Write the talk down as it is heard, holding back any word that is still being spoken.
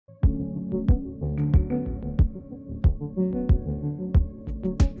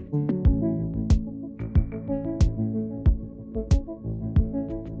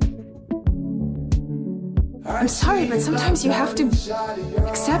I'm sorry, but sometimes you have to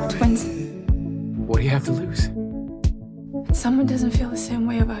accept when What do you have to lose? someone doesn't feel the same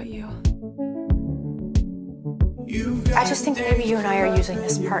way about you. I just think maybe you and I are using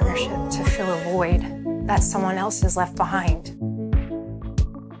this partnership to fill a void that someone else has left behind.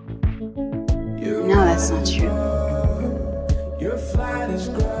 No, that's not true.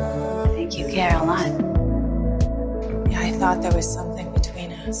 I think you care a lot. Yeah, I thought there was something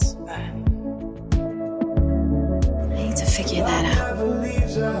between us, but I need to figure that out.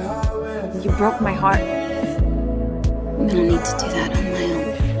 you broke my heart. I'm gonna need to do that on my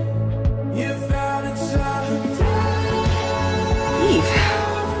own. Eve.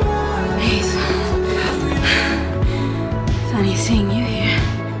 Please. Funny seeing you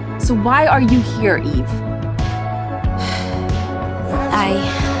here. So why are you here, Eve? I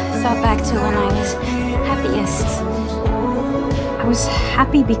thought back to when I was happiest. I was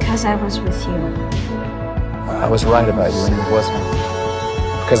happy because I was with you. I was right about you when you wasn't.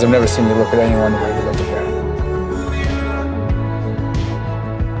 Because I've never seen you look at anyone the way you look at her.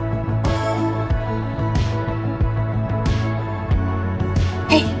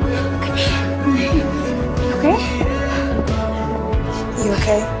 Hey, come here. Okay? You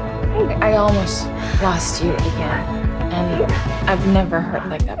okay? I almost lost you again. And I've never hurt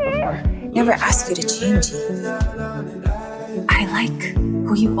like that before. Never asked you to change. I like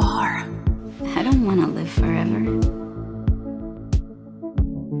who you are. I don't want to live forever.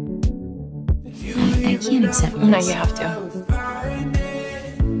 I can't accept this. No, you have to.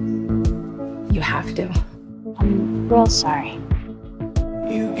 You have to. I'm real sorry.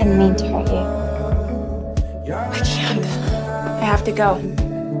 Didn't mean to hurt you. I can't. I have to go.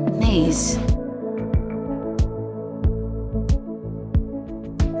 Maze.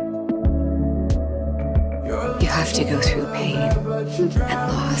 You have to go through pain and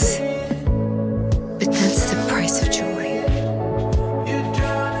loss. But that's the price of joy.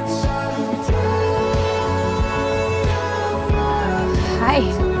 Hi.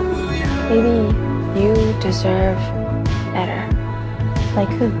 Maybe you deserve better. Like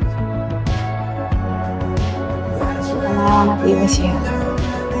who? And I want to be with you.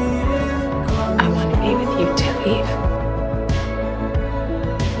 I want to be with you too, Eve.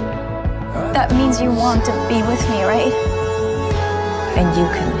 That means you want to be with me, right? And you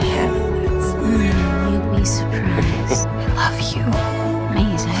can handle this. You'd be surprised. I love you.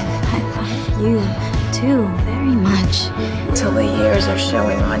 Maze, I love you too, very much. Until the years are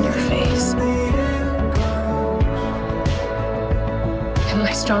showing on your face. And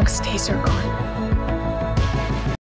my strong stays are gone.